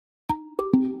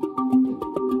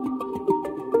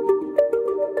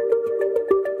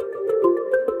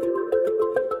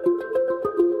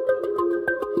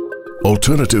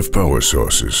Alternative power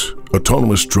sources,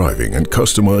 autonomous driving and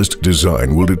customized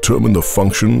design will determine the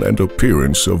function and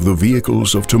appearance of the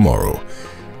vehicles of tomorrow.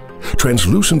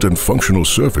 Translucent and functional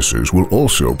surfaces will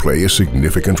also play a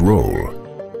significant role.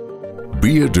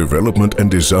 BIA development and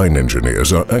design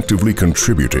engineers are actively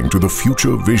contributing to the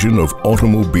future vision of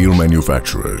automobile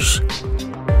manufacturers.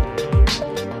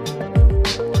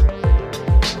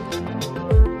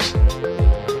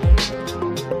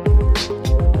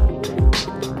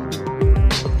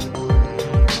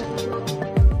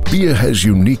 BIA has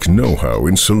unique know-how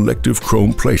in selective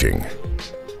chrome plating.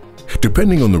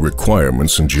 Depending on the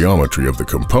requirements and geometry of the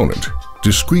component,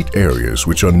 discrete areas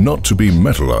which are not to be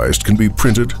metallized can be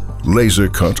printed, laser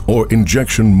cut, or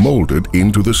injection molded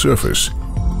into the surface.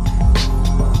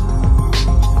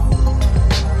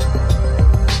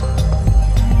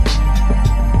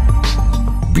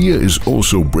 BIA is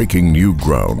also breaking new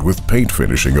ground with paint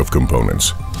finishing of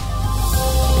components.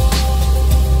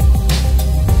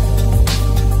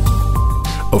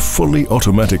 A fully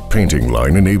automatic painting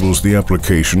line enables the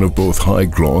application of both high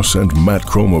gloss and matte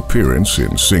chrome appearance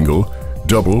in single,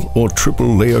 double or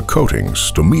triple layer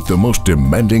coatings to meet the most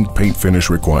demanding paint finish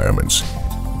requirements.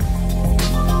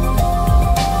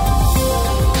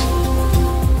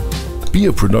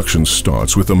 BIA production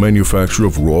starts with the manufacture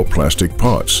of raw plastic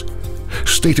parts.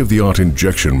 State-of-the-art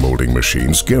injection molding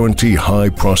machines guarantee high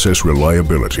process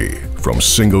reliability, from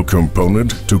single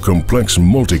component to complex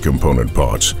multi-component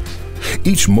parts.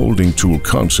 Each molding tool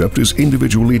concept is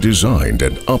individually designed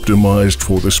and optimized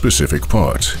for the specific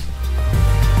part.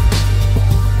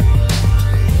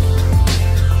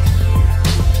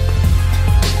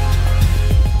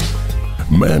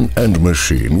 Man and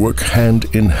machine work hand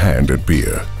in hand at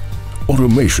BIA.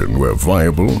 Automation where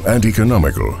viable and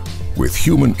economical, with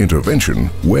human intervention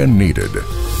where needed.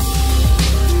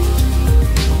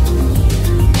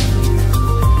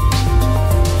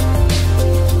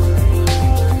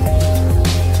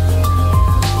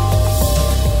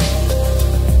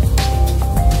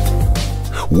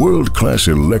 World-class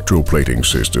electroplating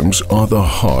systems are the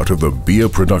heart of the BIA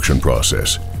production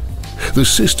process. The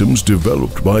systems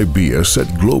developed by BIA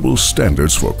set global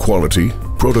standards for quality,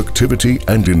 productivity,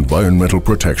 and environmental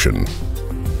protection.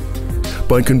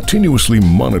 By continuously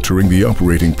monitoring the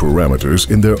operating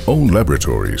parameters in their own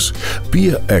laboratories,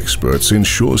 BIA experts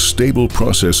ensure stable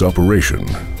process operation,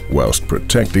 whilst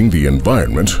protecting the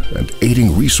environment and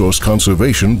aiding resource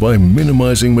conservation by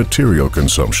minimizing material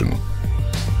consumption.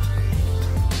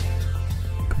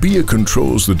 BIA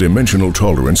controls the dimensional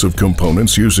tolerance of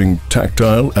components using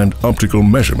tactile and optical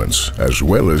measurements, as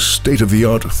well as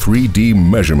state-of-the-art 3D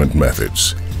measurement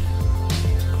methods.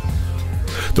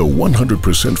 The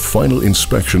 100% final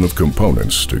inspection of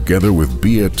components, together with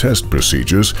BIA test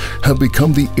procedures, have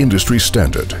become the industry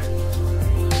standard.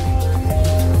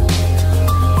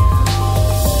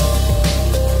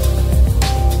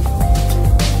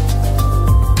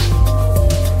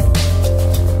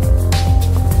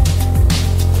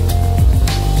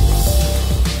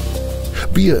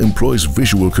 BIA employs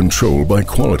visual control by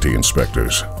quality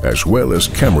inspectors, as well as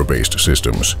camera-based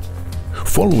systems.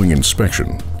 Following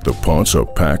inspection, the parts are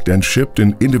packed and shipped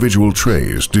in individual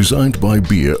trays designed by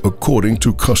BIA according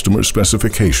to customer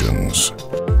specifications.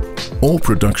 All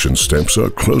production steps are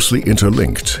closely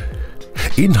interlinked.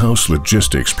 In-house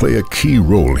logistics play a key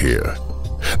role here.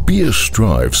 BIA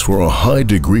strives for a high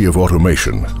degree of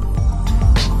automation.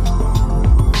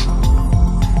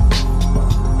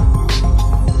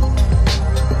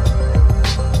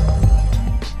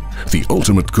 The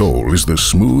ultimate goal is the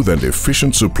smooth and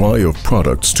efficient supply of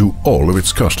products to all of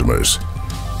its customers.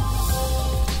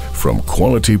 From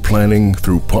quality planning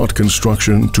through part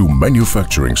construction to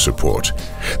manufacturing support,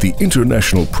 the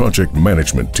International Project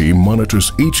Management Team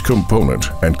monitors each component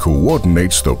and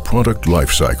coordinates the product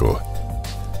lifecycle.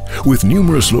 With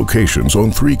numerous locations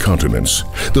on 3 continents,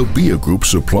 the BIA Group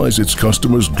supplies its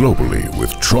customers globally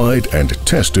with tried and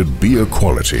tested BIA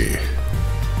quality.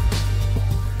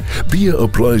 BIA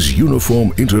applies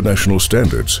uniform international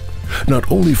standards, not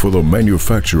only for the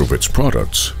manufacture of its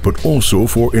products, but also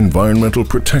for environmental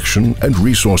protection and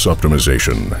resource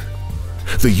optimization.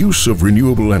 The use of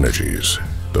renewable energies,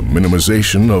 the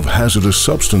minimization of hazardous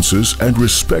substances, and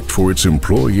respect for its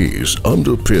employees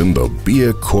underpin the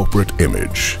BIA corporate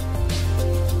image.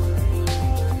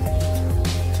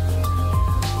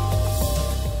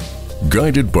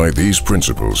 Guided by these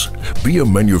principles, BIA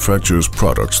manufactures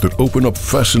products that open up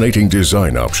fascinating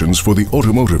design options for the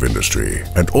automotive industry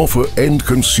and offer end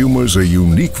consumers a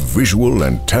unique visual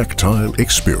and tactile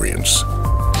experience.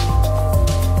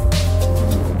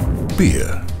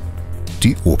 BIA,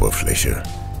 die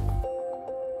Oberfläche.